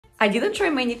I didn't try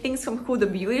many things from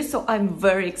Huda Beauty, so I'm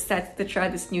very excited to try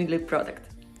this new lip product.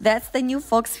 That's the new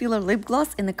Faux Filler Lip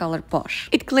Gloss in the color Posh.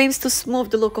 It claims to smooth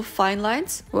the look of fine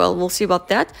lines. Well, we'll see about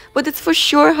that, but it for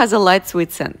sure has a light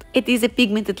sweet scent. It is a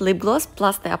pigmented lip gloss,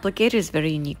 plus the applicator is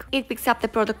very unique. It picks up the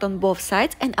product on both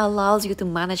sides and allows you to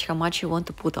manage how much you want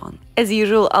to put on. As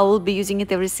usual, I will be using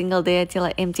it every single day until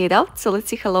I empty it out, so let's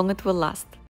see how long it will last.